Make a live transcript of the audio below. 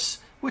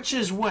which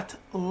is what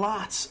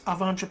lots of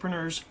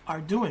entrepreneurs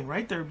are doing,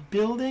 right? They're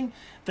building.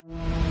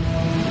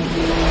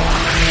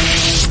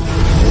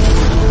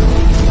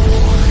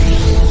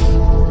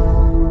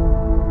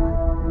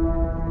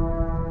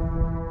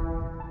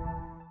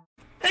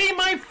 Hey,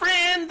 my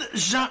friend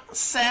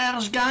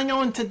Jean-Serge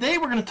Gagnon, and today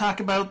we're going to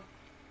talk about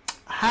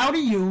how to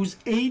use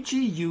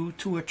AGU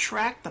to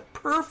attract the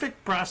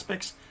perfect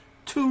prospects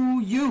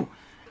to you.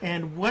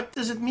 And what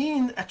does it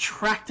mean,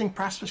 attracting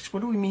prospects?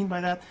 What do we mean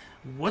by that?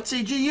 What's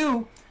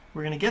AGU?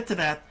 We're going to get to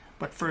that,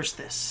 but first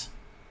this.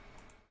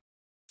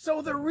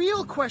 So the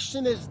real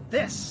question is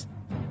this.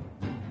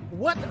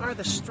 What are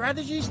the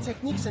strategies,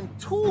 techniques, and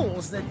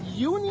tools that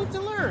you need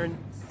to learn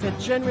to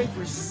generate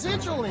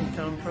residual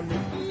income from the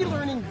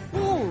e-learning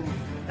boom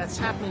that's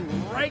happening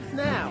right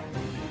now?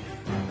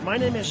 My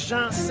name is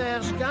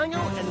Jean-Serge Gagnon,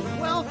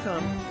 and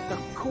welcome to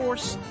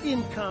Course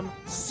Income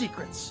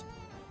Secrets.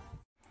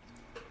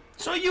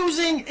 So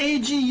using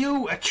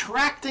AGU,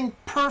 attracting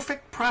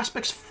perfect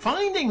prospects,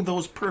 finding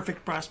those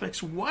perfect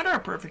prospects, what are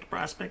perfect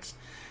prospects,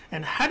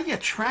 and how do you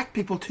attract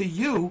people to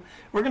you?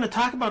 We're going to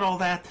talk about all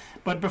that.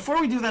 But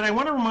before we do that, I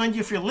want to remind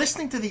you, if you're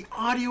listening to the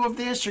audio of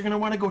this, you're going to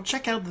want to go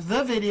check out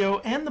the video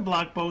and the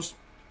blog post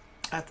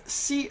at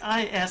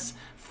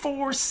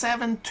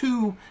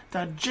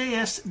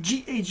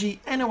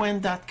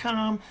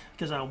cis472.jsgagnon.com,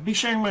 because I'll be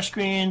sharing my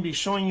screen, be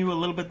showing you a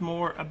little bit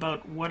more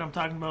about what I'm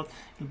talking about.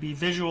 It'll be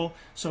visual,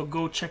 so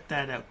go check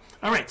that out.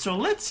 All right, so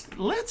let's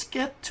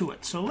get to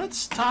it. So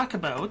let's talk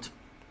about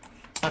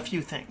a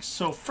few things.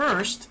 So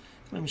first,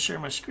 let me share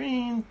my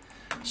screen.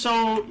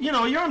 So, you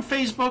know, you're on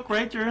Facebook,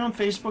 right? You're on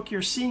Facebook.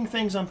 You're seeing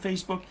things on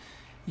Facebook.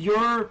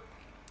 You're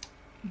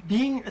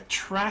being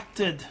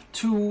attracted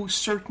to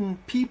certain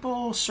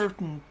people,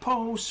 certain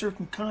posts,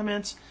 certain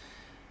comments.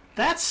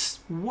 That's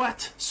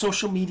what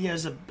social media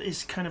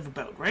is kind of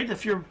about, right?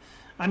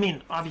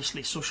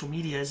 Obviously social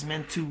media is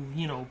meant to,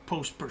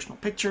 post personal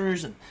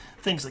pictures and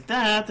things like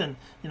that, and,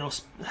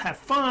 have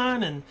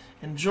fun and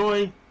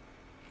enjoy,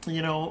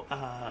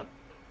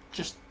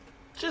 just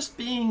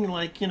being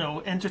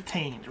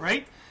entertained,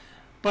 right?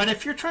 But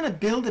if you're trying to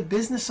build a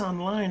business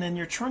online and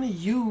you're trying to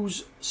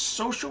use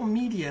social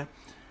media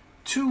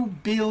to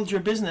build your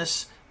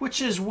business,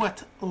 which is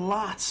what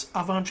lots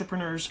of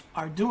entrepreneurs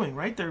are doing,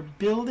 right? They're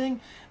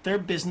building their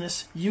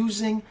business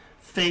using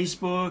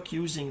Facebook,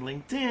 using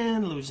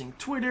LinkedIn, using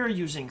Twitter,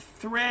 using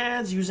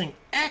Threads, using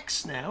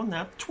X now,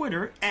 not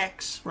Twitter,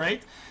 X,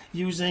 right?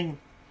 Using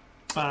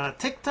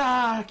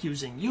TikTok,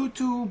 using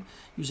YouTube,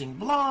 using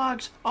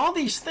blogs. All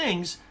these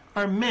things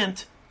are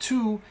meant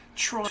to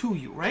draw to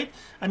you, right?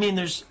 I mean,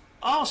 there's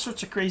all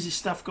sorts of crazy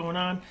stuff going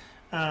on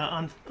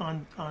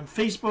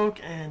Facebook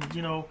and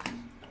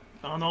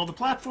on all the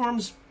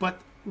platforms. But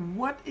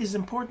what is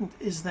important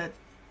is that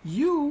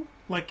you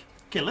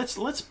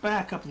let's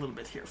back up a little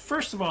bit here.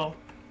 First of all,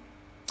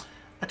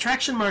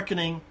 attraction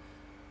marketing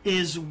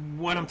is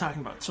what I'm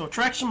talking about. So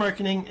attraction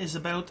marketing is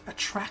about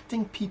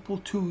attracting people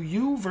to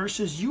you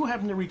versus you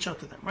having to reach out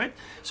to them, right?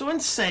 So in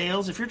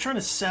sales, if you're trying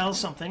to sell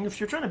something, if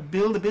you're trying to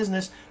build a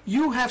business,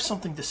 you have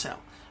something to sell.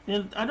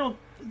 I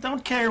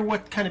don't care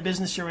what kind of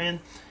business you're in.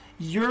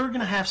 You're going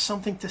to have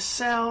something to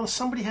sell.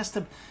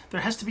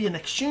 There has to be an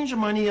exchange of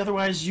money,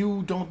 otherwise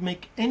you don't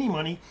make any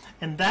money,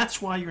 and that's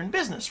why you're in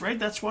business, right?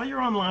 That's why you're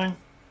online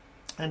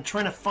and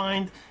trying to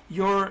find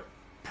your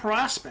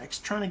prospects,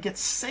 trying to get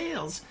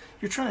sales.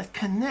 You're trying to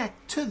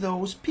connect to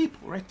those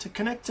people, right? To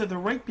connect to the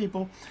right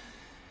people.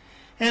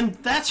 And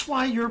that's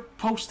why you're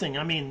posting.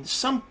 I mean,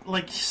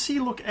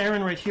 look,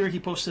 Aaron right here, he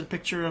posted a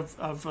picture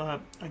of a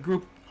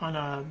group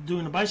on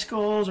doing the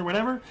bicycles or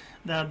whatever.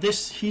 Now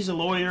he's a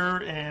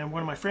lawyer and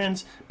one of my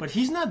friends, but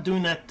he's not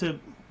doing that to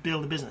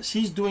build a business.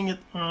 He's doing it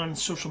on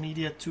social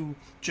media to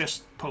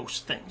just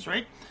post things,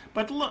 right?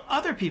 But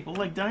other people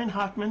like Diane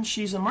Hockman,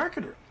 she's a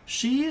marketer.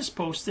 She is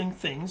posting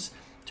things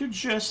to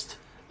just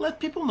let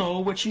people know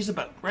what she's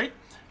about, right?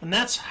 And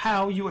that's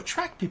how you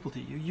attract people to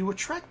you. You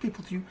attract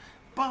people to you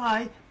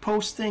by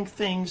posting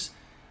things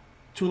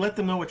to let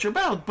them know what you're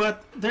about.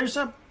 But there's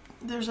a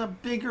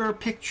bigger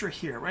picture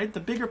here, right? The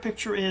bigger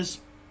picture is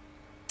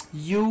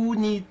you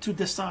need to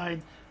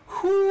decide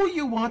who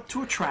you want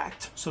to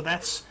attract. So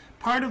that's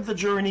part of the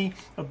journey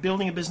of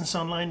building a business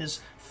online, is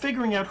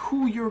figuring out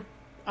who your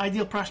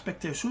ideal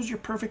prospect is. Who's your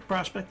perfect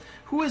prospect?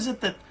 Who is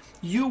it that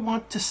you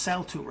want to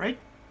sell to, right?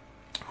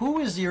 Who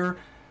is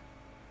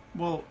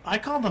I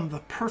call them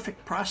the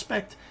perfect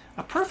prospect.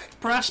 A perfect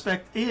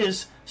prospect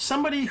is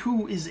somebody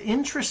who is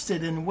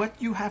interested in what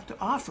you have to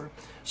offer,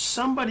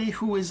 somebody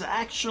who is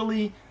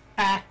actually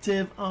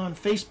active on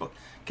Facebook,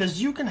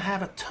 because you can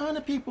have a ton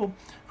of people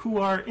who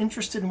are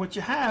interested in what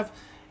you have,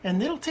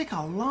 and it'll take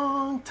a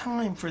long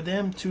time for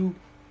them to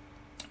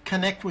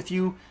connect with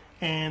you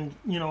and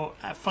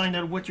find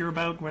out what you're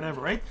about,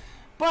 whatever, right?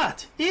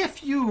 But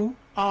if you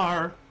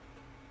are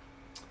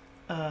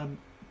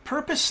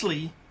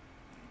purposely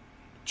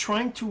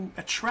trying to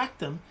attract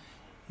them,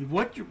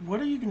 what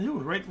are you going to do,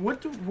 right?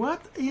 What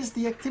is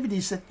the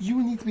activities that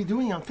you need to be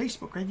doing on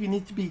Facebook, right? You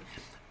need to be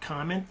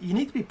you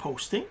need to be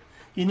posting,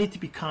 you need to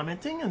be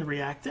commenting and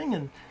reacting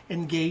and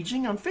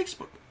engaging on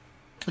Facebook.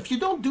 If you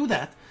don't do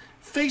that,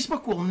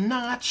 Facebook will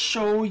not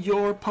show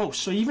your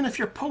posts. So even if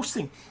you're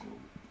posting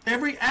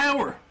every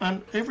hour,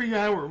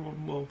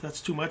 well,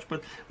 that's too much,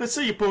 but let's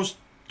say you post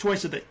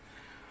twice a day,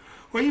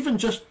 or even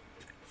just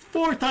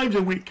 4 times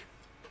a week,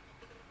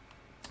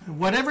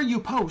 whatever you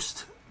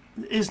post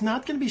is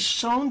not going to be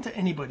shown to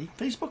anybody.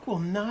 Facebook will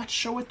not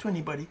show it to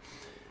anybody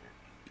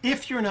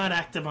if you're not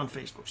active on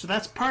Facebook. So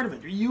that's part of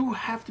it. You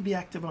have to be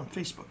active on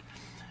Facebook.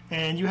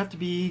 And you have to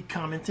be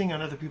commenting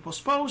on other people's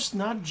posts,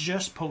 not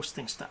just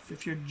posting stuff.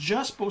 If you're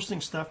just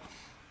posting stuff,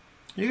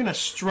 you're going to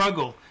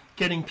struggle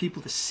getting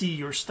people to see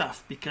your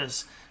stuff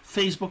because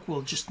Facebook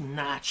will just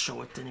not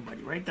show it to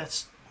anybody, right?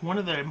 That's one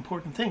of the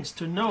important things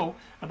to know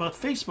about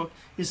Facebook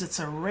is it's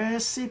a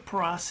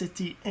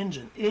reciprocity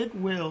engine. It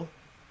will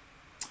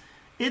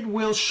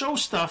show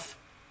stuff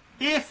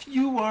if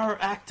you are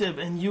active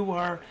and you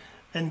are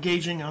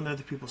engaging on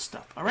other people's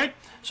stuff, all right?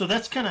 So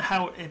that's kind of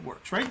how it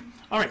works, right?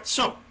 All right,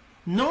 so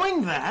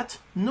knowing that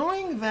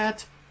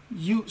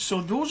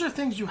so those are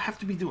things you have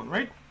to be doing,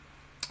 right?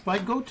 If I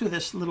go to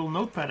this little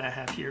notepad I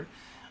have here,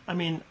 I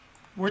mean,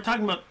 we're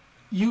talking about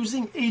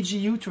using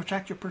AGU to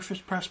attract your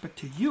perfect prospect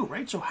to you,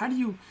 right? So how do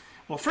you,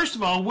 well, first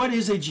of all, what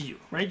is AGU,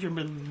 right? You're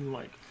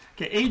like,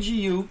 okay,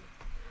 AGU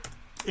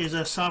is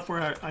a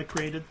software I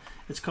created.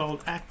 It's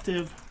called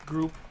Active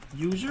Group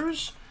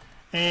Users,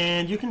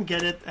 and you can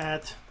get it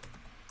at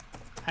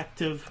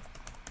Active,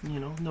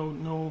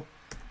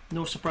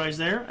 no surprise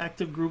there,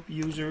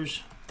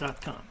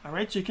 activegroupusers.com. All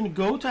right, so you can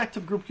go to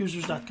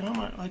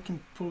activegroupusers.com. I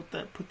can put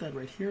that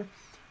right here.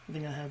 I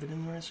think I have it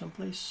in there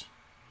someplace.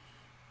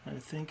 I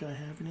think I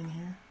have it in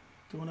here.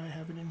 Don't I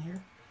have it in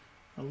here?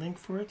 A link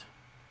for it.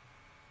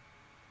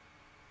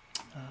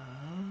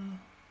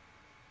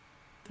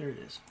 There it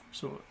is.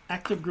 So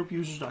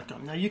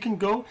activegroupusers.com. Now you can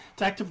go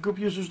to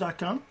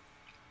activegroupusers.com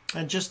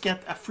and just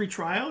get a free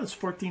trial. It's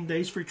 14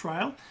 days free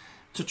trial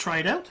to try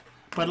it out.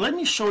 But let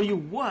me show you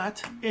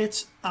what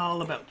it's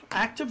all about.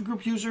 Active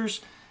Group Users.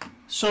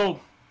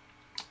 So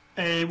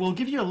we'll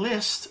give you a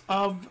list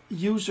of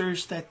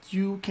users that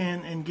you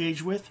can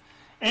engage with,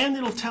 and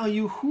it'll tell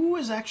you who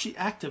is actually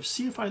active.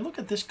 See, if I look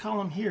at this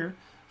column here,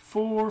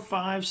 4,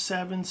 5,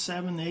 7,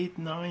 7, 8,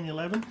 9,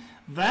 11,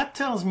 that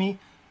tells me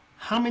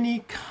how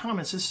many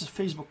comments. This is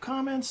Facebook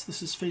comments,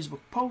 this is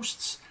Facebook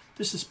posts,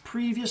 this is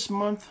previous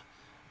month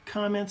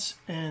comments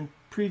and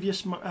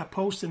previous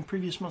posts and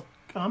previous month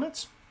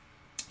comments.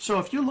 So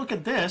if you look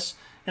at this,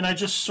 and I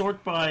just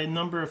sort by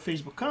number of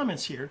Facebook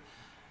comments here,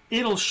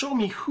 it'll show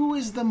me who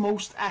is the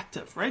most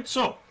active, right?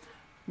 So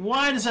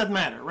why does that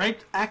matter,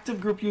 right? Active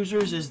group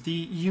users is the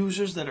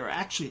users that are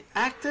actually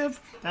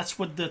active. That's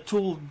what the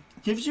tool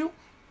gives you.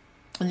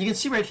 And you can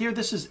see right here,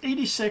 this is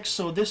 86.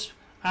 So this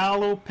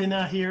Aloe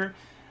Pina here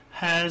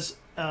has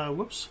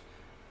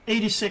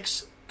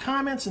 86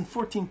 comments and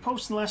 14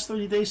 posts in the last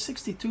 30 days,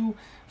 62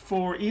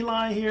 for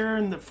Eli here,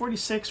 and the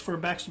 46 for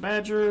Baxter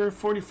Badger,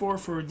 44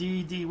 for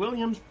D.D.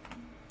 Williams.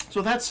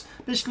 So that's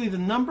basically the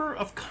number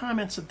of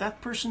comments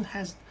that person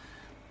has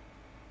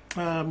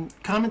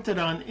commented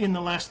on in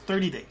the last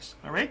 30 days,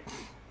 all right?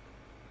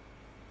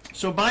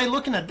 So by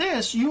looking at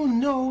this, you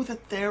know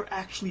that they're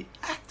actually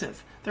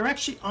active. They're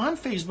actually on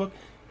Facebook,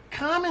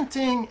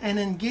 commenting and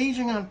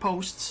engaging on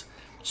posts.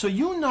 So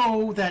you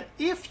know that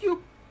if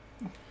you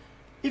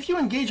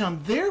engage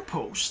on their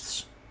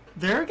posts,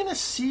 they're going to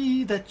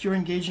see that you're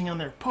engaging on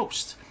their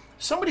posts.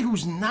 Somebody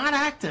who's not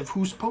active,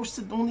 who's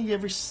posted only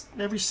every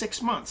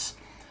 6 months,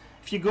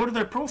 if you go to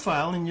their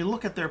profile and you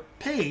look at their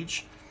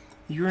page,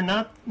 you're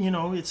not,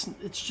 it's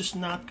just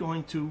not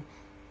going to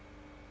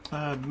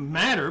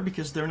matter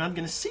because they're not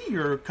going to see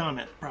your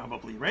comment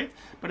probably, right?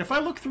 But if I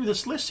look through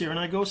this list here and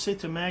I go, say,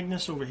 to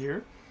Magnus over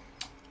here,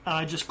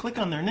 I just click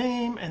on their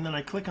name and then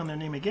I click on their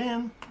name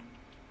again.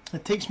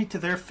 It takes me to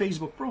their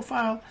Facebook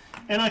profile,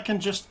 and I can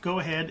just go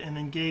ahead and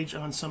engage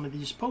on some of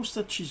these posts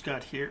that she's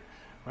got here,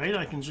 right?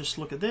 I can just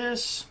look at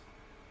this,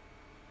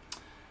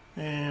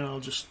 and I'll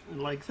just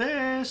like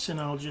this,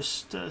 and I'll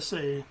just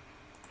say,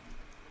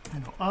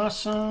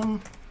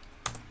 awesome,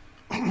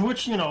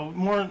 which,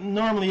 more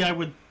normally I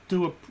would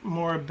do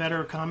a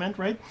better comment,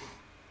 right?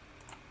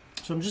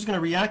 So I'm just going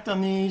to react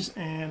on these,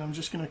 and I'm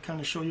just going to kind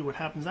of show you what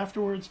happens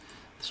afterwards.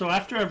 So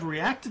after I've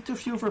reacted to a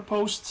few of her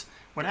posts,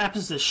 what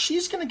happens is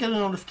she's going to get a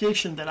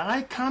notification that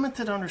I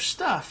commented on her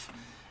stuff,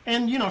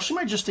 and she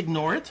might just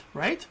ignore it,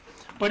 right?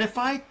 But if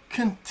I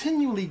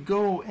continually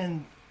go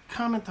and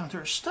comment on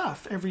her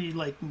stuff every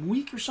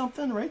week or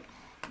something, right,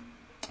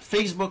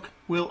 Facebook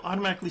will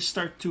automatically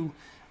start to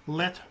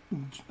let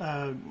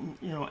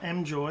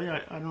M Joy,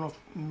 I don't know if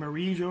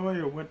Marie Joy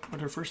or what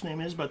her first name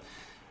is, but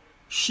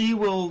she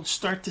will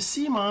start to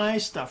see my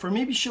stuff, or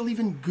maybe she'll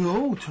even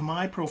go to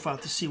my profile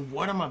to see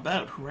what I'm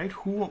about, right?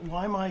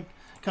 Why am I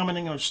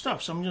commenting on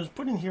stuff? So I'm just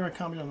putting here, I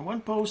commented on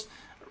 1 post,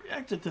 I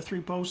reacted to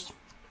 3 posts,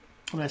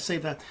 and I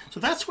save that. So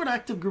that's what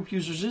Active Group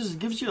Users is. It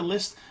gives you a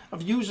list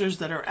of users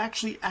that are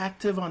actually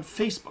active on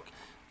Facebook.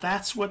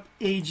 That's what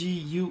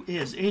AGU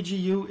is.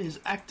 AGU is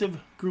Active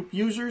Group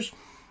Users.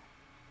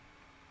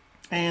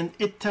 and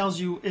it tells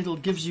you, it'll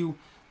gives you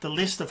the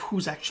list of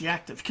who's actually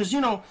active. Because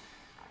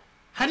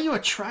how do you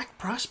attract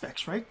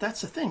prospects, right?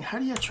 That's the thing. How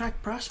do you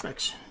attract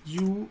prospects?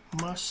 You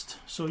must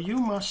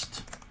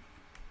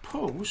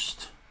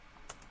post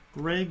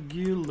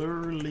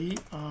regularly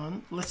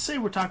on, let's say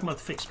we're talking about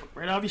Facebook,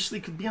 right? Obviously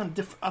it could be on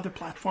other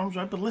platforms,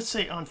 right? But let's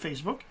say on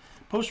Facebook.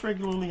 Post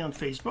regularly on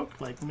Facebook,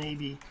 like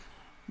maybe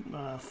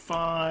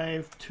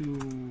 5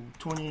 to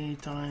 20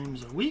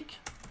 times a week,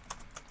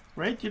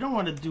 right? You don't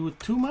want to do it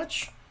too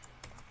much.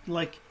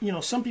 Like,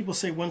 some people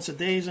say once a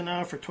day is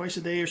enough, or twice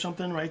a day or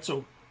something, right?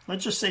 So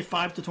let's just say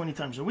 5 to 20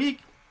 times a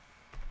week.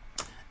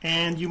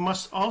 And you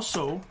must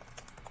also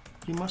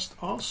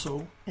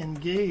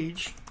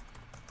engage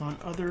on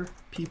other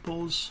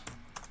people's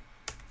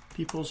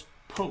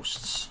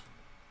posts,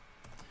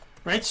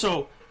 right?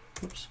 So,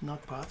 oops,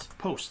 not pots,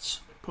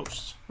 posts,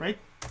 right?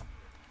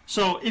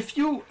 So if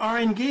you are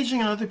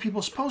engaging on other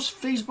people's posts,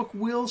 Facebook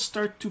will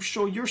start to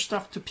show your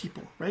stuff to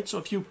people, right? So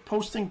if you're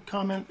posting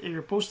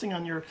you're posting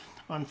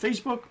on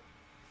Facebook,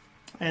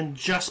 and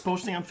just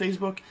posting on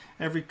Facebook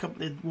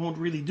it won't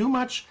really do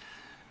much,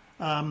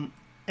 and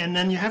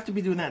then you have to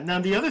be doing that. Now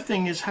the other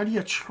thing is, how do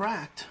you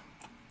attract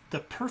the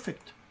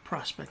perfect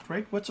prospect,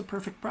 right? What's a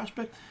perfect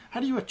prospect? How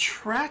do you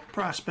attract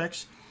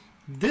prospects?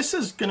 This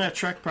is going to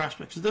attract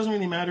prospects. It doesn't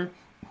really matter.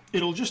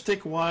 It'll just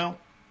take a while.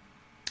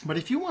 But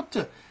if you want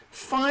to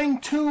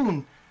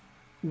fine-tune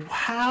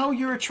how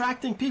you're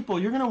attracting people,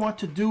 you're going to want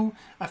to do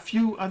a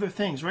few other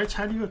things, right? So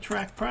how do you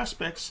attract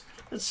prospects?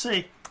 Let's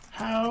say,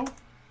 how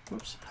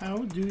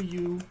do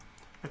you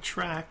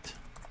attract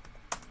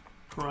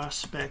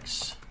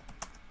prospects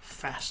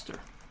faster,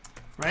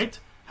 right?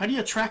 How do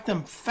you attract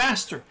them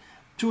faster?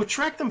 To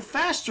attract them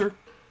faster,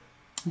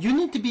 you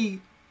need to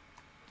be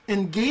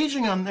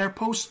engaging on their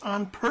posts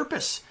on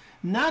purpose,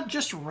 not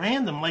just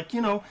random. Like,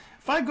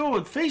 if I go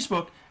with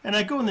Facebook and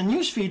I go in the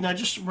newsfeed and I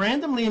just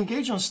randomly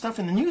engage on stuff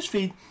in the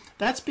newsfeed,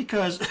 that's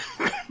because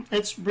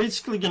it's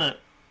basically gonna,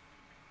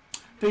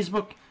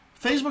 Facebook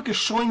is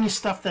showing me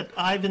stuff that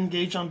I've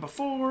engaged on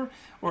before,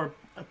 or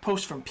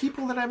posts from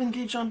people that I've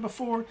engaged on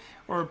before,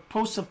 or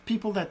posts of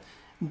people that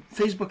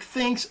Facebook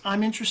thinks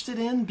I'm interested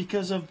in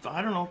because of,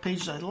 I don't know,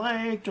 pages I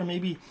liked, or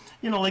maybe,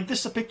 like this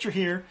is a picture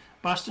here,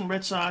 Boston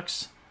Red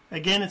Sox.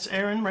 Again, it's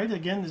Aaron, right?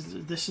 Again,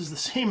 this is the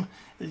same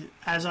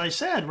as I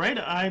said,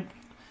 right?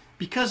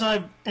 Because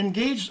I've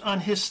engaged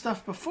on his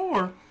stuff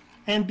before,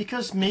 and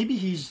because maybe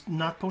he's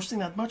not posting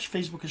that much,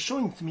 Facebook is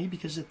showing it to me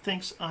because it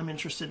thinks I'm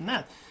interested in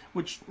that,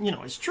 which,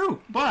 is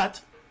true.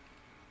 But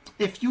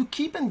if you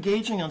keep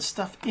engaging on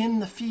stuff in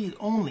the feed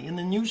only, in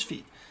the news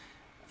feed,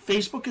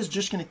 Facebook is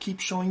just going to keep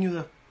showing you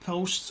the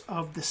posts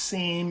of the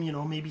same,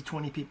 maybe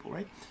 20 people,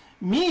 right?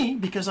 Me,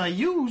 because I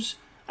use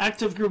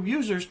active group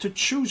users to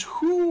choose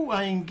who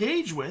I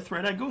engage with,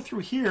 right? I go through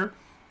here,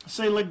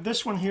 say like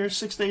this one here,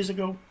 6 days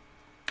ago,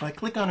 I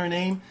click on her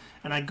name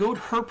and I go to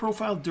her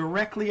profile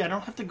directly. I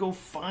don't have to go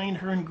find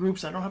her in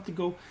groups. I don't have to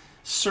go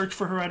search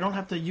for her. I don't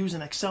have to use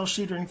an Excel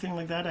sheet or anything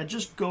like that. I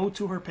just go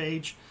to her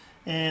page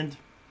and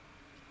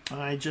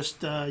I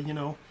just,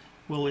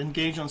 we'll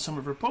engage on some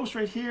of her posts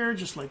right here,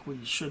 just like we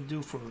should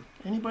do for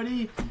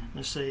anybody. I'm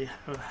going to say,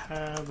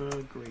 have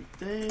a great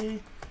day,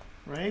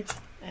 right?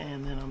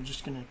 And then I'm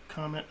just going to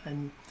comment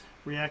and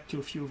react to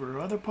a few of her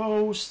other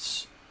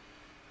posts.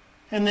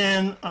 And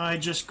then I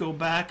just go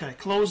back, I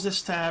close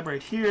this tab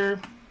right here,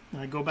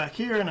 and I go back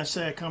here and I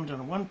say I commented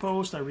on one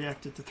post, I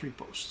reacted to 3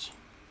 posts,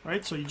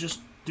 right? So you just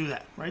do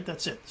that, right?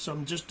 That's it. So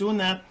I'm just doing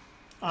that.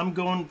 I'm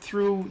going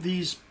through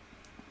these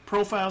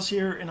profiles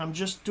here and I'm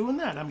just doing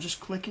that. I'm just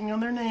clicking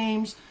on their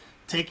names,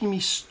 taking me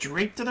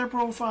straight to their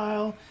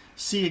profile,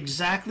 see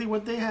exactly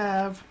what they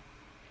have,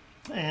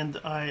 and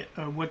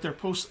what their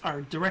posts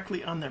are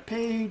directly on their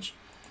page.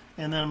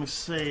 And then I'm going to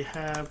say,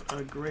 have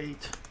a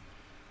great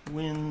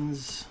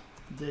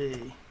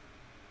Wednesday.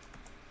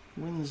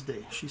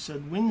 She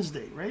said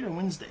Wednesday, right? A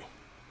Wednesday.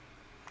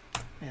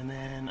 And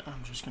then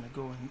I'm just going to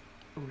go and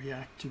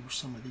react to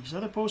some of these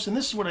other posts. And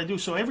this is what I do.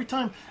 So every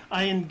time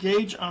I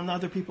engage on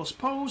other people's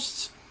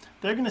posts,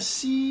 they're going to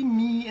see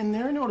me in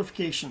their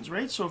notifications,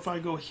 right? So if I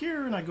go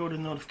here and I go to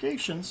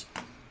notifications,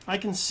 I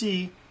can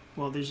see,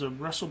 well, there's a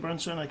Russell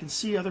Brunson. I can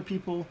see other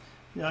people,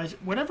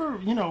 whatever,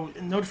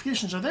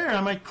 notifications are there.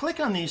 I might click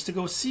on these to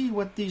go see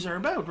what these are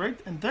about, right?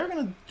 And they're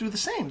going to do the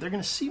same. They're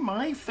going to see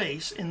my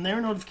face in their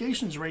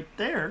notifications right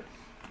there,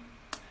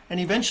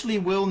 and eventually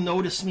will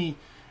notice me.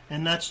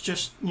 And that's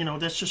just,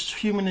 that's just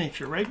human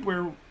nature, right?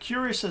 We're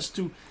curious as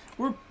to,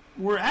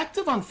 we're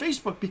active on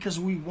Facebook because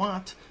we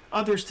want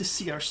others to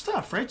see our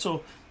stuff, right?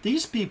 So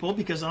these people,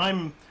 because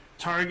I'm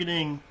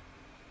targeting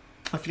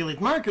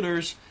affiliate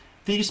marketers,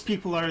 these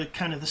people are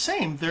kind of the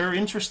same. They're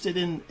interested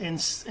in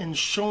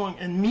showing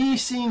and me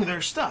seeing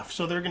their stuff,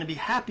 so they're going to be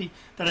happy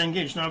that I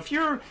engage. Now, if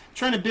you're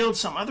trying to build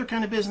some other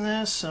kind of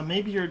business,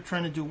 maybe you're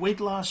trying to do weight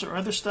loss or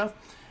other stuff,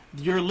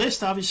 your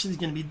list obviously is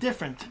going to be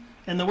different.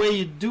 And the way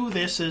you do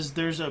this is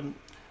there's a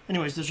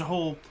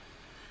whole.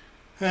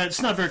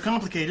 It's not very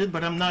complicated,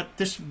 but I'm not.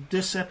 This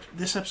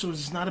episode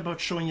is not about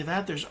showing you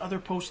that. There's other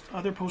posts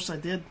I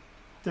did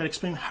that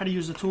explain how to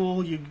use the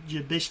tool. You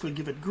basically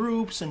give it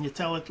groups, and you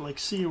tell it, like,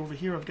 see over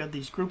here, I've got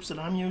these groups that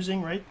I'm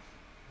using, right?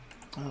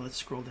 Let's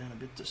scroll down a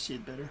bit to see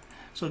it better.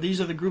 So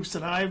these are the groups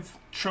that I've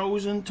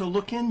chosen to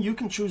look in. You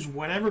can choose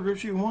whatever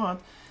groups you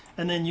want,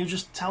 and then you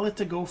just tell it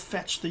to go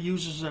fetch the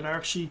users that are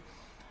actually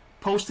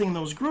posting in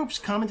those groups,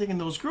 commenting in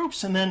those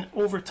groups, and then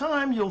over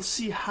time you'll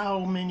see how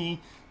many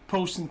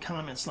posts and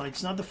comments. Like,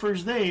 it's not the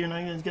first day, you're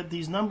not going to get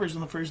these numbers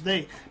on the first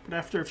day, but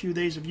after a few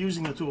days of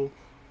using the tool,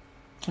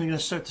 you're going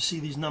to start to see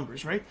these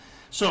numbers, right?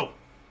 So,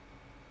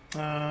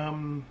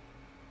 so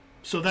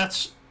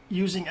that's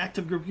using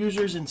active group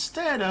users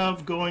instead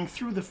of going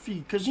through the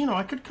feed. Because, you know,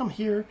 I could come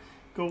here,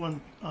 go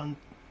on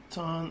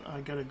Ton,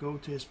 I got to go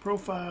to his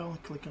profile,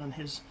 click on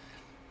his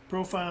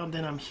profile,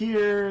 then I'm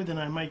here, then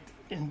I might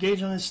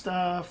engage on his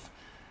stuff,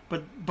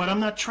 but I'm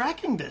not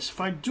tracking this.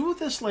 If I do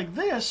this like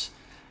this,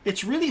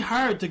 it's really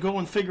hard to go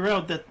and figure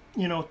out that,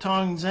 you know,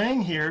 Tong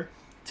Zhang here,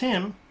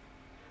 Tim,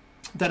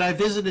 that I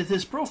visited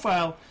his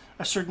profile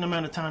a certain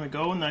amount of time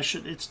ago, and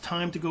it's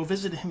time to go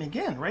visit him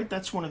again, right?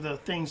 That's one of the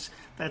things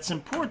that's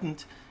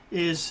important,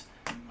 is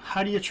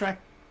how do you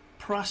attract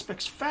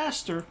prospects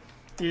faster,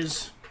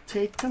 is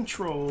take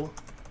control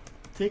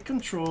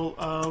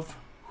of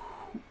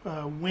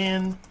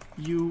when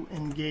you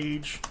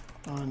engage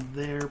on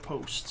their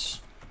posts,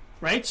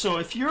 right? So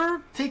if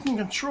you're taking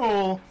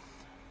control,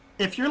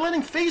 if you're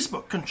letting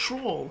Facebook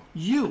control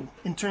you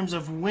in terms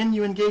of when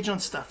you engage on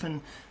stuff,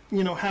 and,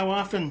 you know, how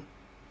often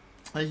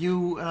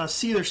you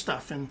see their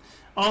stuff and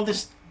all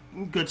this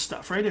good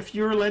stuff, right? If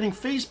you're letting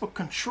Facebook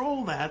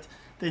control that,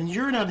 then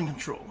you're not in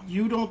control.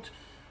 You don't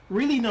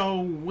really know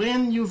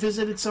when you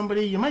visited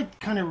somebody. You might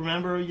kind of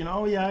remember, you know,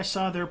 oh yeah, I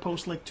saw their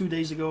post like 2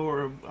 days ago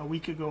or a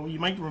week ago. You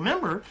might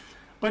remember,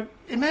 but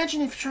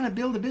imagine if you're trying to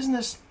build a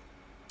business,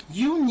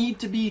 you need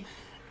to be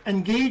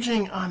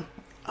engaging on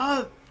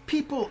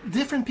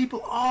different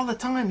people all the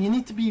time. You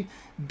need to be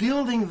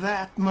building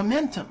that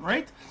momentum,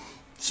 right?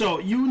 So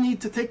you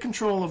need to take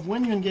control of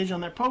when you engage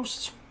on their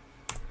posts,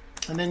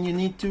 and then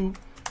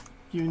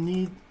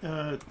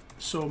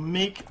so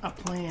make a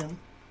plan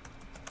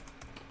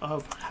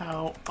of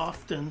how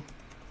often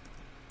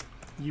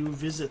you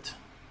visit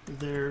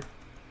their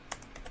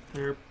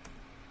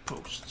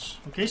posts.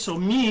 Okay, so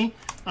me,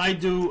 I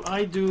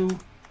do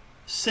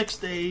 6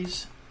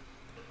 days.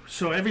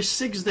 So every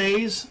 6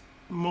 days,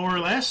 more or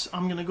less,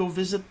 I'm going to go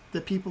visit the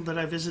people that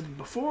I visited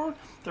before,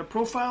 their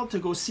profile, to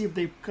go see if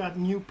they've got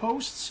new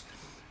posts.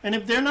 And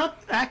if they're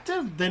not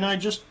active, then I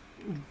just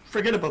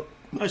forget about,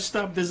 I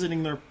stop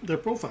visiting their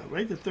profile,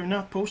 right? If they're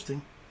not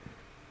posting,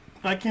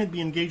 I can't be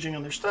engaging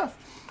on their stuff.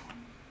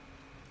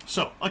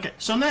 So, okay,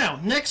 so now,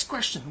 next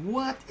question.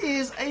 What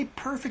is a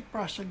perfect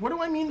prospect? What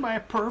do I mean by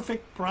a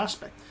perfect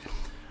prospect?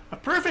 A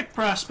perfect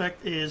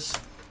prospect is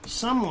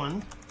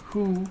someone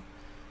who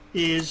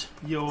is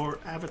your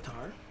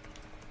avatar.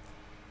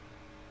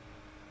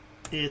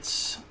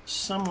 It's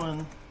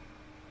someone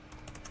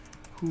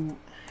who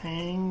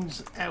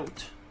hangs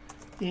out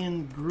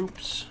in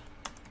groups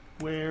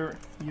where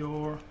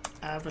your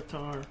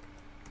avatar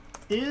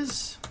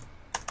is,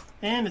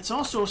 and it's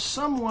also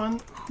someone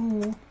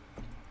who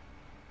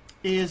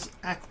is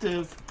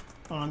active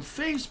on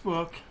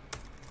Facebook,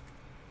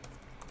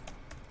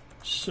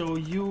 so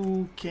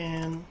you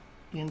can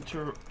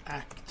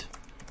interact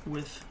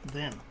with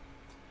them.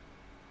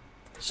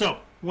 So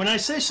when I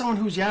say someone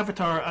who's your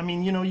avatar, I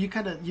mean, you know, you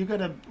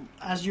gotta,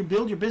 as you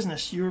build your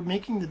business, you're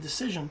making the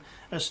decision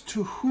as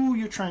to who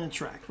you're trying to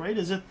attract, right?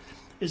 Is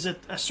it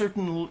a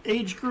certain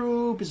age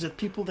group? Is it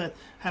people that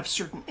have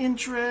certain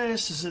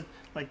interests? Is it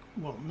like,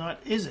 well, not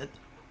is it,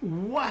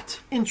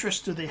 what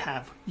interests do they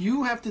have?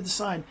 You have to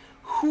decide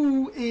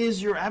who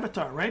is your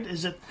avatar, right?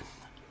 Is it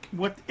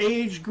what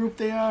age group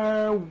they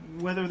are,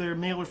 whether they're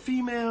male or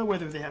female,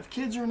 whether they have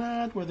kids or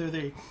not, whether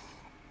they,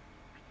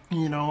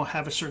 you know,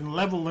 have a certain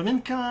level of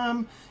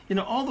income, you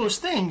know, all those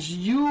things.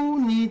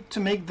 You need to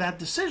make that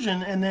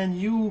decision, and then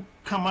you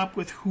come up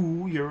with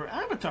who your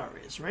avatar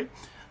is, right?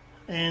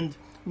 And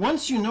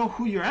once you know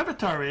who your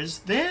avatar is,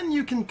 then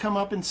you can come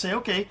up and say,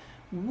 okay,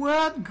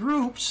 what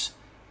groups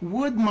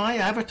would my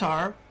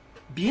avatar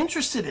be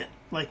interested in?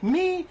 Like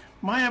me,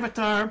 my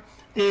avatar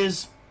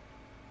is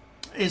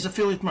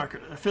affiliate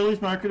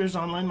marketers,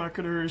 online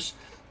marketers,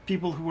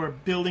 people who are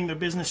building their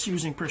business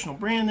using personal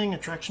branding,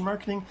 attraction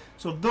marketing.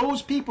 So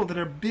those people that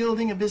are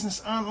building a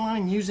business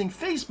online using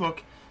Facebook,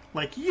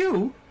 like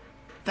you,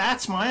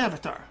 that's my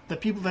avatar. The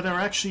people that are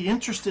actually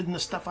interested in the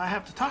stuff I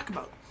have to talk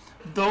about.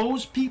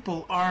 Those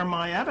people are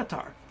my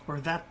avatar, or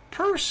that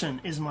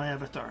person is my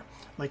avatar.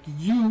 Like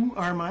you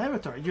are my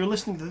avatar. You're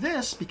listening to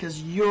this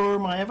because you're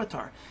my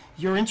avatar.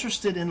 You're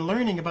interested in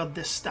learning about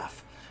this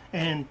stuff,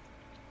 and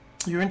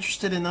you're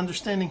interested in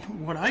understanding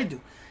what I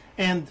do,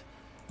 and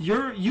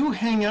you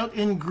hang out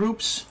in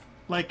groups.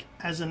 Like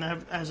as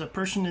a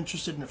person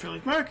interested in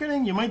affiliate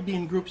marketing, you might be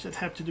in groups that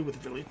have to do with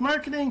affiliate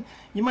marketing.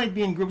 You might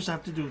be in groups that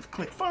have to do with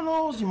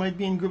ClickFunnels. You might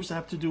be in groups that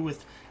have to do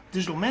with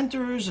digital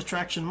mentors,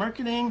 attraction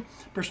marketing,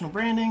 personal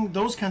branding,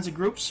 those kinds of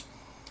groups.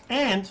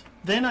 And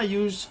then I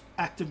use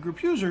active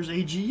group users,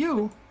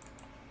 AGU,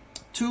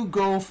 to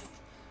go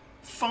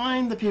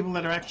find the people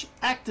that are actually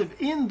active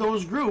in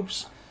those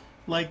groups,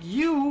 like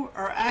you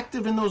are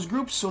active in those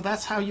groups. So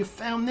that's how you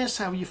found this,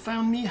 how you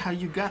found me, how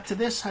you got to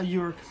this, how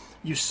you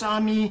saw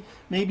me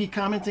maybe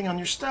commenting on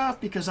your stuff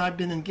because I've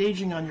been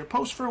engaging on your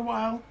post for a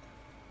while.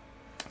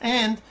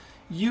 And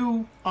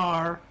you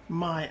are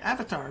my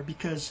avatar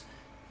because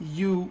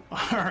you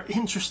are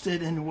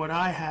interested in what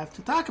I have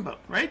to talk about,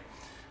 right?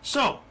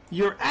 So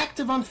you're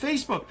active on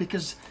Facebook,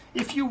 because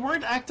if you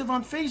weren't active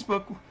on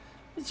Facebook,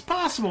 it's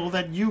possible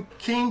that you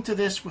came to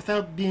this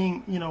without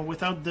being,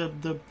 without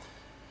the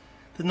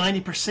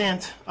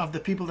 90% of the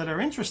people that are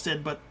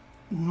interested, but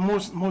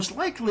most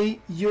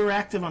likely you're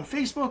active on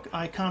Facebook.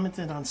 I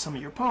commented on some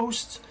of your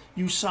posts.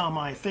 You saw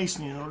my face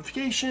in your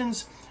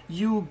notifications.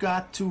 You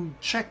got to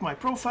check my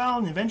profile,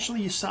 and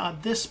eventually you saw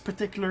this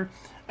particular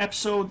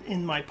episode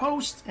in my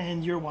post,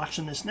 and you're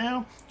watching this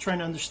now, trying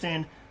to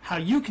understand how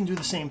you can do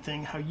the same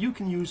thing, how you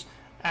can use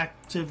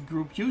active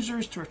group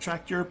users to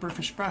attract your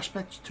perfect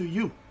prospects to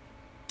you.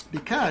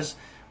 Because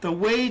the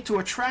way to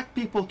attract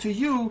people to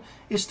you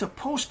is to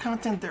post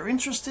content they're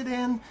interested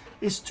in,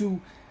 is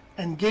to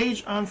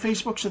engage on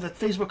Facebook so that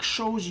Facebook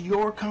shows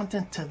your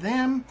content to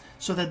them,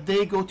 so that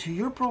they go to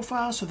your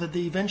profile, so that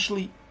they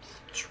eventually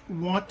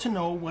want to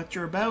know what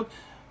you're about.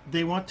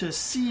 They want to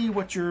see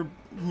what you're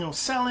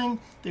selling.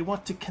 They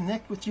want to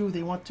connect with you.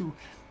 They want to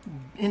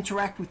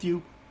interact with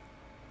you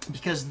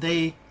because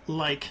they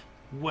like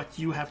what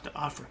you have to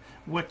offer,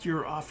 what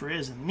your offer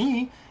is. And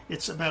me,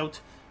 it's about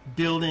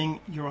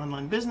building your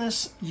online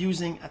business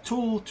using a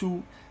tool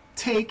to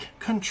take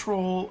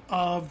control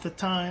of the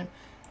time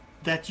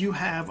that you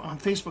have on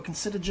Facebook.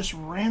 Instead of just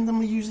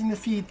randomly using the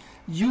feed,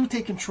 you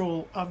take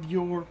control of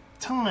your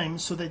time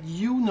so that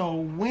you know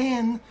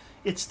when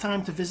it's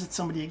time to visit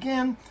somebody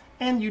again,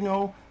 and you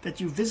know that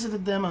you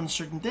visited them on a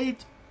certain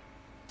date.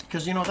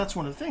 Because that's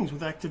one of the things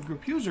with active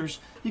group users.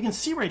 You can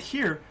see right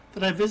here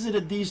that I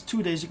visited these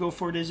 2 days ago,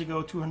 4 days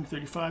ago,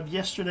 235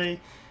 yesterday,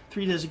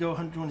 3 days ago,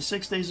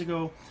 126 days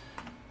ago,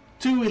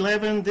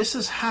 211. This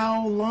is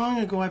how long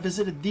ago I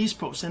visited these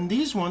posts. And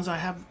these ones, I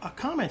have a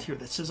comment here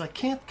that says I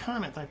can't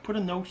comment. I put a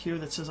note here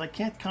that says I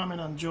can't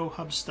comment on Joe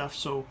Hub stuff,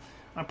 so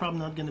I'm probably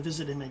not going to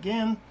visit him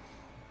again.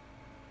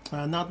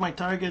 Not my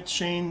target.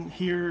 Shane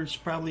here is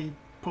probably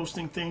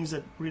posting things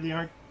that really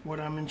aren't what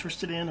I'm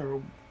interested in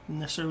or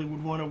necessarily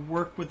would want to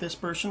work with this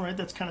person, right?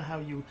 That's kind of how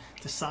you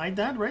decide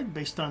that, right?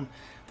 Based on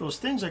those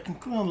things. I can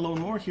click on load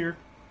more here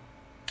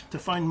to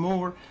find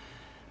more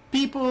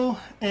people.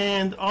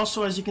 And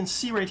also, as you can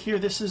see right here,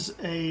 this is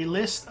a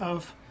list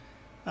of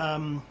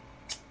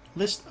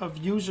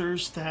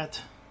users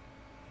that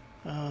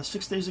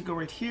 6 days ago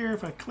right here.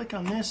 If I click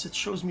on this, it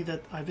shows me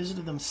that I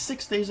visited them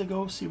 6 days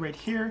ago. See right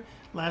here,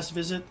 last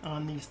visit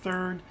on the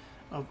 3rd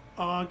of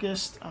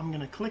August. I'm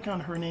going to click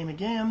on her name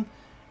again,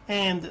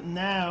 and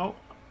now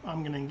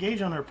I'm going to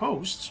engage on her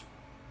posts,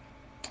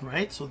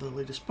 right? So the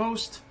latest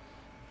post,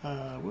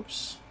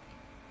 whoops,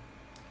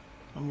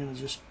 I'm going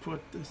to just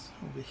put this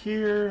over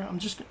here. I'm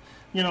just,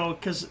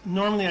 because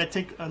normally I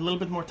take a little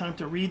bit more time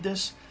to read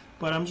this,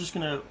 but I'm just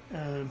going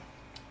to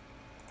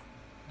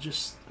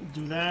just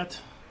do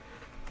that.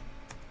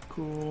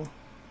 Cool.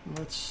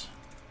 Let's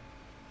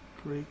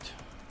great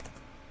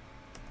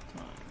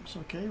times.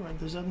 Okay, right?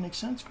 Does that make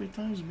sense? Great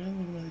times,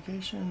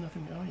 medication,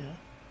 nothing. Oh yeah.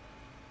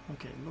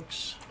 Okay,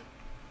 looks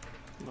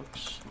like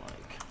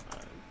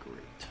a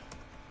great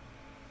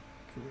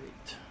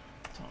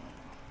time.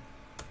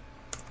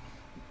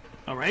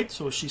 All right.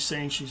 So she's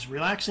saying she's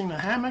relaxing in the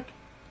hammock,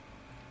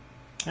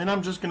 and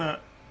I'm just gonna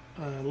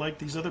like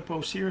these other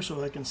posts here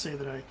so I can say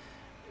that I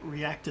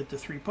reacted to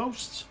 3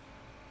 posts.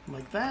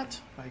 Like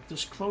that. I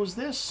just close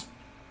this,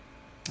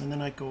 and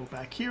then I go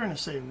back here and I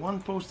say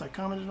 1 post I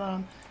commented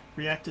on,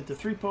 reacted to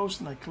 3 posts,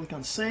 and I click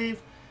on save.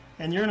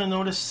 And you're going to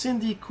notice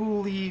Cindy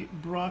Cooley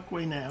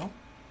Brockway now,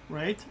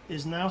 right,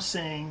 is now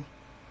saying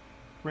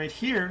right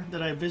here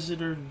that I visited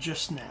her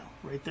just now.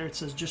 Right there it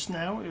says just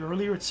now.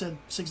 Earlier it said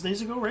 6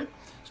 days ago, right?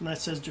 So now it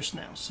says just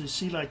now. So you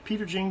see like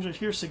Peter James right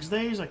here, 6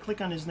 days. I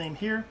click on his name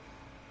here,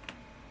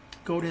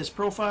 go to his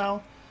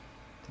profile,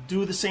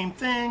 do the same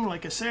thing.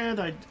 Like I said,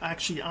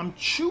 I'm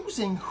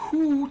choosing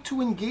who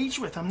to engage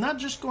with. I'm not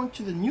just going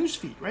to the news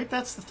feed, right?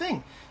 That's the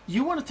thing.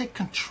 You want to take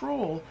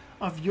control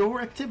of your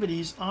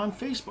activities on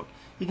Facebook.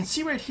 You can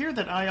see right here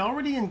that I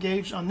already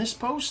engaged on this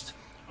post,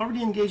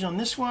 already engaged on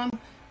this one.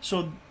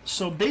 So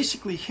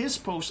basically his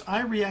post,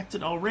 I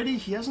reacted already.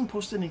 He hasn't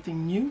posted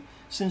anything new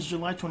since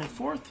July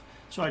 24th.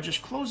 So I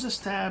just close this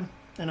tab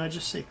and I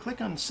just say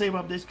click on save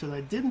updates because I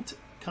didn't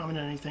comment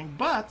on anything,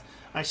 but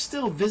I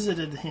still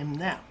visited him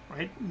now,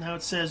 right? Now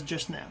it says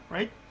just now,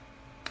 right?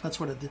 That's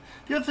what I did.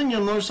 The other thing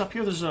you'll notice up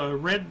here, there's a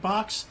red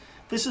box.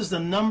 This is the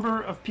number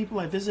of people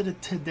I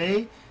visited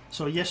today.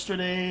 So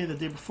yesterday, the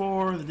day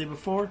before, the day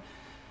before.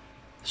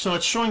 So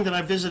it's showing that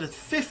I visited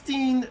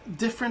 15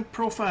 different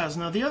profiles.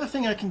 Now the other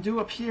thing I can do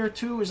up here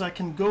too is I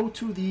can go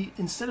to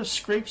instead of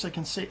scrapes, I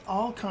can say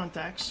all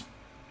contacts,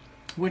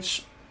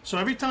 so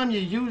every time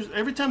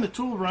the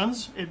tool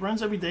runs, it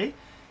runs every day.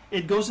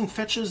 It goes and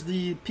fetches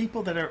the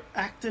people that are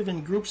active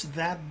in groups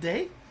that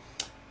day.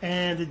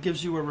 and it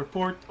gives you a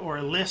report or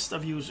a list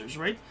of users,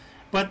 right?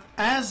 But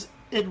as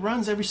it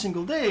runs every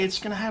single day, it's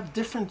going to have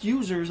different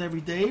users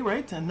every day,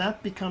 right? And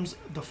that becomes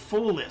the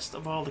full list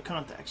of all the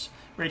contacts.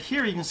 Right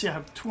here, you can see I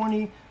have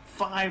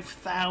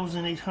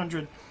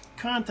 25,800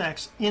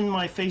 contacts in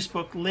my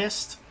Facebook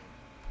list.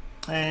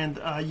 And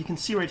you can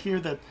see right here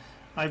that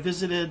I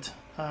visited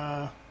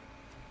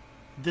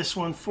this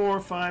one 4,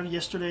 5,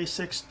 yesterday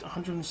 6,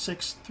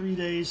 106, 3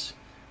 days.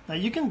 Now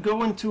you can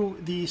go into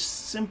the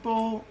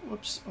simple,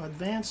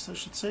 advanced I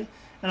should say,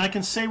 and I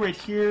can say right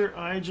here,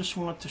 I just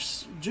want to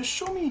just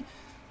show me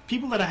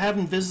people that I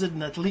haven't visited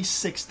in at least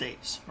 6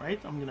 days,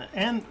 right?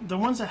 And the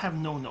ones that have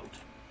no note.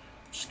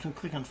 Just gonna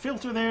click on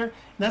filter there, and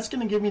that's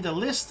gonna give me the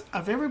list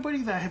of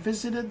everybody that I have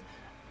visited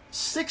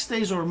 6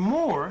 days or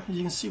more. As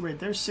you can see right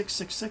there,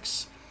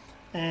 666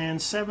 and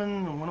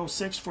 7,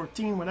 106,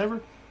 14,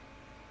 whatever.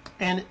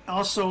 And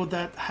also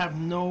that have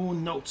no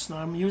notes. Now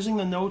I'm using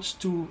the notes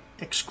to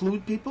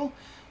exclude people.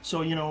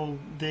 So, you know,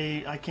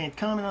 I can't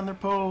comment on their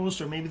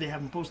posts, or maybe they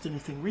haven't posted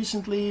anything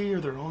recently,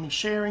 or they're only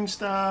sharing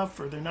stuff,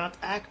 or they're not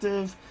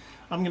active.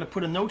 I'm going to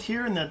put a note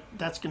here, and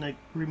that's going to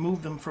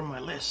remove them from my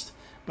list.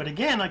 But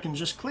again, I can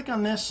just click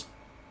on this,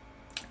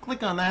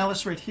 click on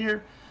Alice right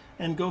here,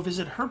 and go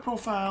visit her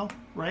profile,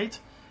 right?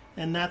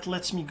 And that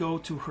lets me go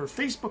to her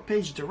Facebook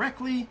page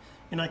directly,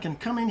 and I can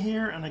come in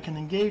here and I can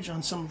engage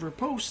on some of her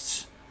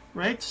posts,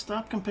 right?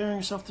 Stop comparing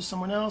yourself to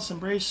someone else.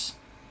 Embrace.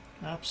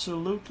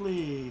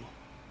 Absolutely.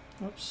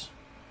 Oops.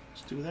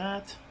 Let's do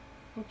that.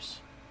 Oops.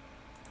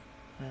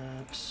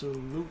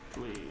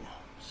 Absolutely.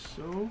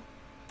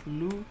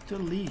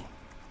 So-lutely.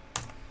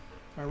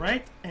 All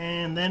right.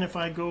 And then if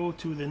I go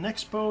to the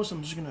next post,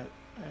 I'm just gonna,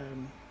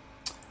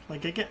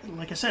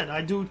 like I said,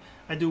 I do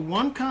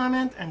 1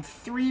 comment and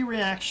 3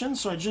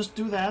 reactions. So I just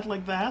do that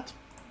like that,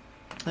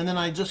 and then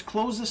I just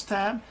close this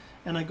tab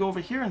and I go over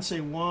here and say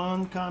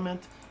 1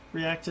 comment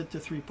reacted to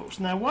 3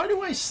 posts. Now, why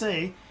do I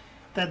say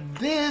that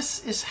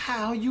this is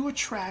how you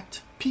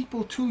attract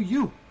people to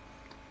you?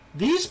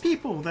 These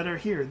people that are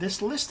here,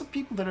 this list of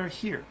people that are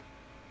here,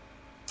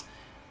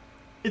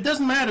 it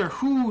doesn't matter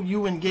who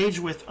you engage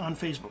with on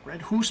Facebook,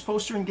 right? Whose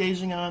posts you're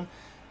engaging on.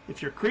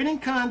 If you're creating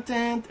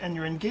content and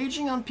you're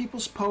engaging on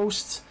people's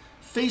posts,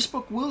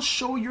 Facebook will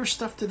show your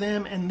stuff to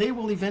them, and they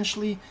will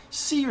eventually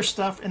see your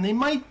stuff, and they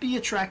might be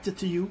attracted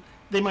to you,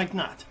 they might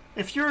not.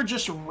 If you're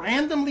just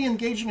randomly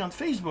engaging on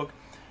Facebook,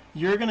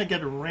 you're going to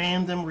get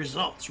random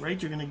results,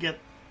 right? You're going to get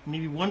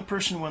maybe 1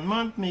 person 1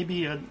 month,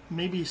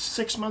 maybe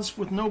 6 months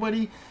with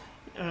nobody,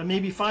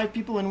 maybe 5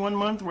 people in 1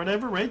 month,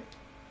 whatever, right?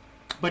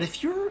 But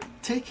if you're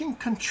taking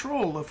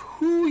control of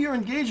who you're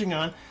engaging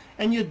on,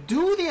 and you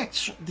do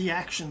the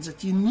actions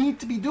that you need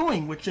to be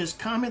doing, which is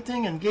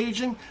commenting,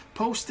 engaging,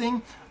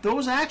 posting,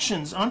 those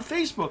actions on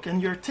Facebook,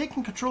 and you're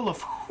taking control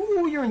of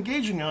who you're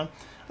engaging on.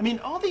 I mean,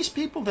 all these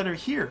people that are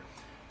here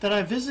that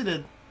I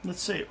visited,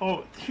 let's say,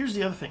 oh, here's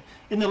the other thing.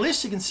 In the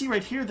list, you can see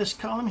right here, this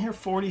column here,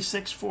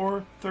 46,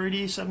 4,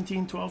 30,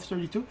 17, 12,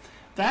 32.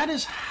 That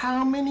is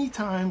how many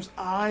times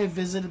I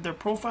visited their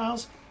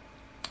profiles.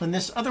 And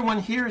this other one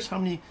here is how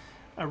many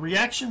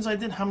reactions I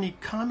did, how many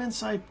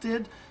comments I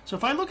did. So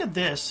if I look at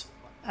this,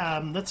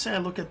 let's say I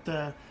look at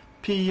the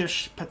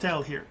Piyush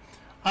Patel here.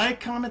 I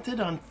commented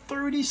on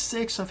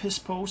 36 of his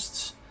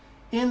posts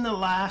in the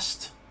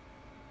last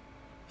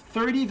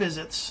 30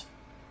 visits.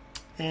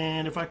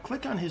 And if I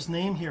click on his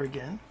name here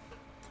again,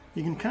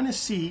 you can kind of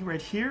see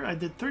right here, I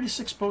did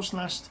 36 posts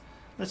last,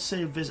 let's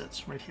say,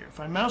 visits right here. If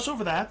I mouse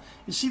over that,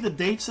 you see the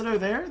dates that are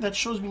there. That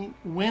shows me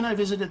when I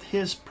visited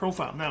his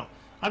profile. Now,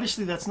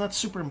 obviously, that's not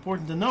super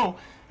important to know,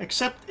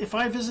 except if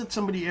I visit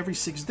somebody every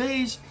 6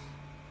 days,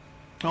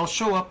 I'll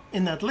show up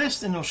in that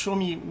list and it'll show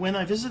me when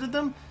I visited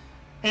them.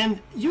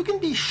 And you can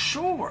be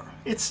sure,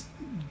 it's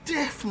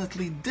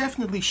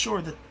definitely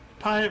sure that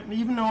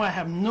even though I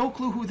have no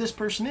clue who this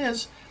person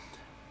is,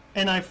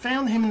 and I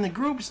found him in the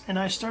groups and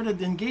I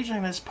started engaging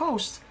in his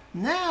posts,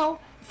 now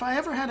if I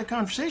ever had a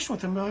conversation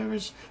with him, if I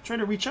was trying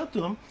to reach out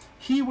to him,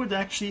 he would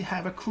actually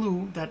have a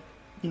clue that,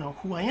 you know,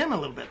 who I am a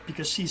little bit,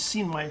 because he's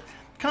seen my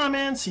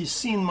comments,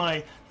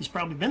 he's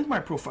probably been to my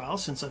profile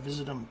since I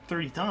visited him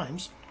 30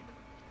 times,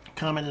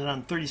 commented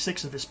on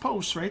 36 of his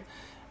posts, right?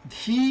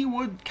 He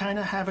would kind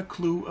of have a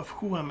clue of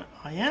who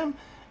I am,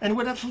 and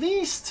would at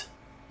least,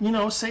 you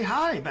know, say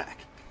hi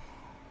back.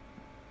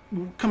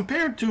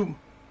 Compared to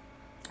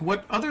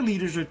what other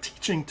leaders are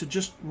teaching, to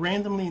just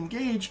randomly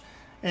engage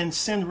and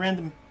send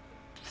random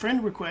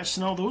friend requests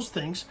and all those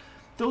things,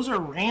 those are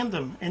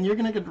random, and you're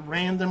going to get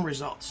random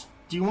results.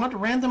 Do you want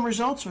random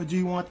results, or do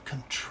you want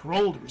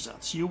controlled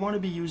results? You want to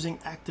be using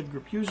active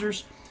group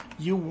users.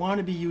 You want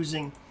to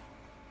be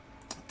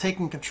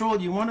taking control.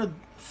 You want to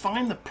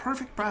find the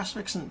perfect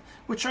prospects, and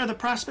which are the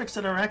prospects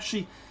that are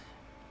actually,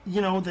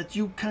 you know, that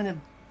you kind of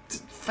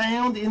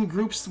found in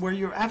groups where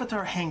your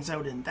avatar hangs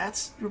out in.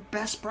 That's your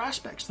best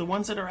prospects, the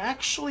ones that are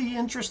actually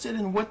interested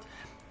in what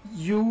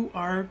you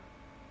are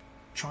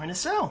trying to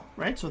sell,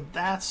 right? So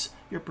that's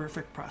your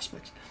perfect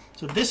prospects.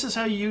 So this is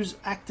how you use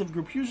active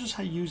group users,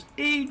 how you use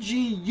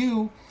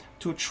AGU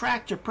to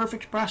attract your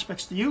perfect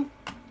prospects to you.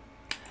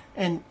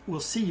 and we'll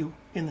see you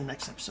in the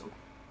next episode.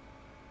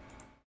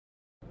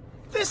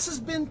 This has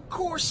been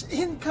Course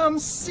Income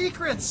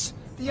Secrets,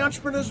 the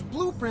entrepreneur's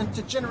blueprint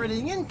to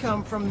generating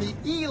income from the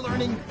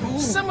e-learning boom.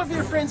 Some of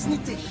your friends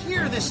need to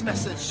hear this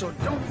message, so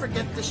don't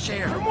forget to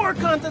share. For more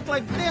content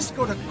like this,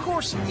 go to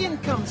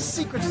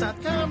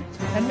CourseIncomeSecrets.com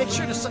and make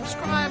sure to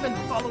subscribe and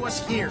follow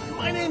us here.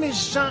 My name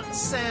is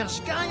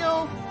Jean-Serge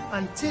Gagnon.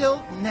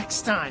 Until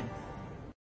next time.